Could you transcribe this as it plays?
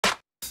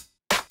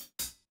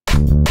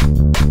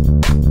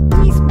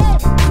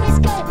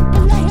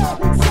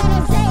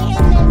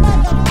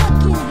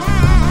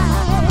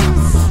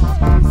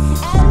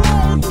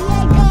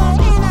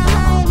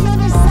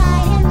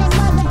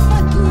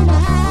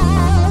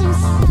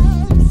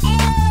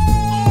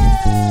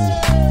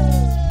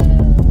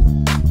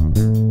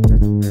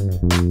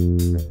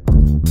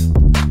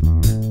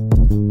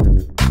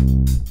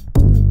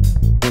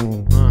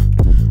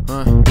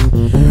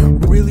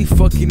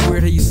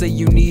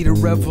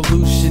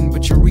revolution,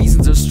 but your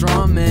reasons are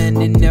strong men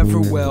and never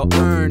well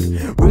earned.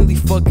 Really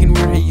fucking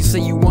weird how you say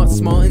you want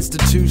small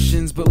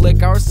institutions, but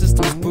like our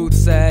system's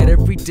boots at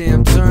every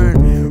damn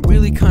turn.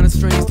 Really kinda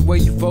strange the way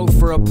you vote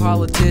for a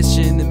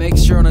politician that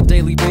makes sure on a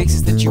daily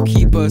basis that you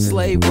keep a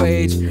slave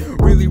wage.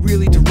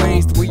 Really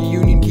deranged the way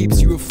your union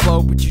keeps you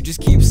afloat, but you just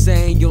keep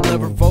saying you'll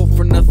never vote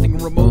for nothing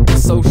remotely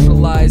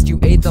socialized. You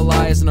ate the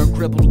lies and are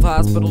crippled with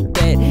hospital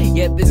debt,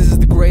 yet this is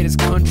the greatest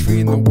country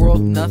in the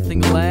world,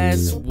 nothing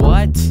less.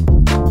 What?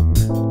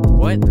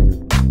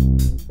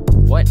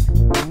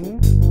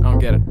 I don't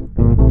get it.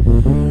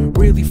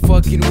 Really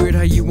fucking weird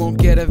how you won't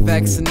get a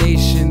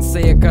vaccination.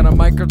 Say I got a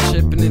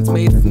microchip and it's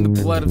made from the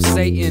blood of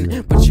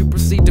Satan, but you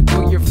proceed to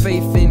put your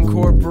faith in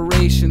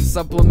corporations,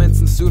 supplements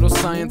and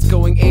pseudoscience,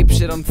 going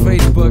apeshit on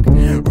Facebook.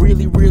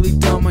 Really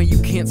dumb how you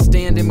can't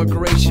stand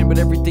immigration, but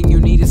everything you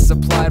need is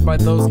supplied by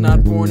those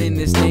not born in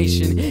this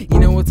nation. You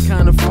know it's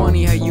kinda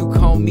funny how you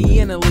call me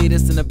an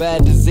elitist and a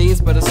bad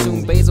disease, but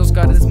assume Bezos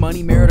got his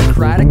money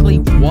meritocratically?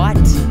 What?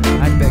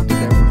 I beg to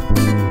differ.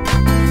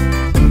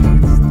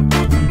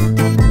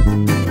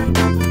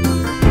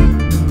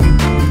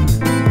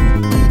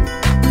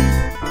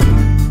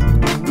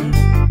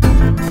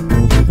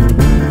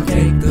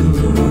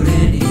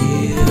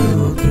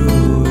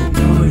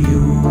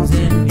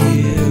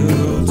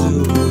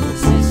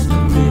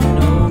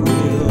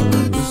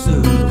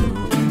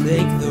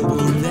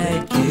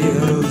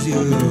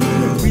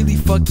 Really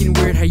fucking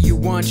weird how you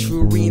want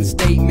true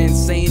reinstatement,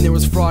 saying there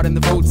was fraud in the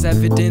votes.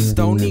 Evidence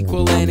don't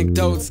equal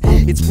anecdotes.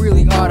 It's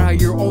really odd how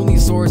your only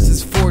source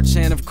is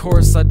 4chan. Of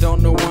course I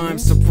don't know why I'm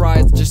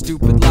surprised at your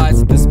stupid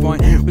lies at this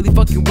point. Really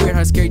fucking weird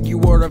how scared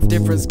you are of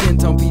different skin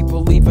tone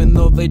people, even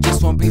though they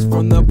just want peace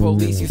from the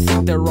police. You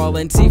think they're all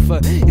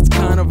Antifa. It's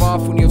kind of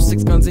off when you have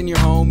 6 guns in your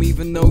home,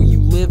 even though you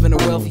live in a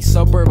wealthy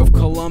suburb of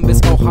Columbus,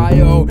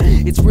 Ohio.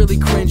 It's really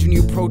cringe when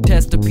you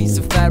protest a piece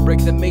of fabric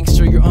that makes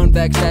sure your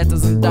unvaxxed ass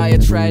doesn't die a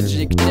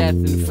tragic death.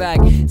 In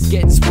fact, it's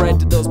getting spread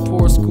to those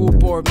poor school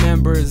board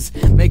members.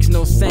 Makes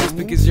no sense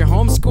because you're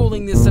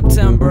homeschooling this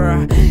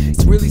September.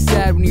 It's really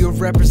sad when you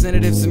have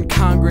representatives in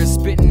Congress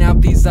spitting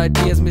out these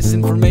ideas,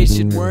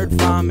 misinformation, word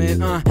vomit.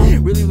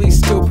 Really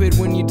stupid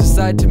when you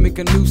decide to make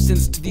a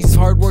nuisance to these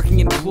hardworking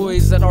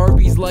employees at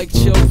Arby's. Like,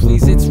 chill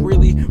please. It's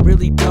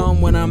really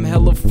dumb when I'm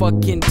hella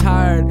fucking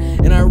tired,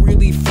 and I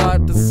really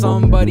thought that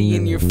somebody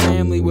in your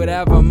family would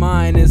have a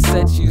mind and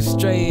set you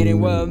straight.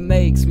 And what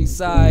makes me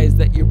sigh is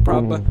that you're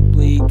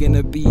probably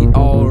gonna be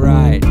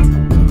alright.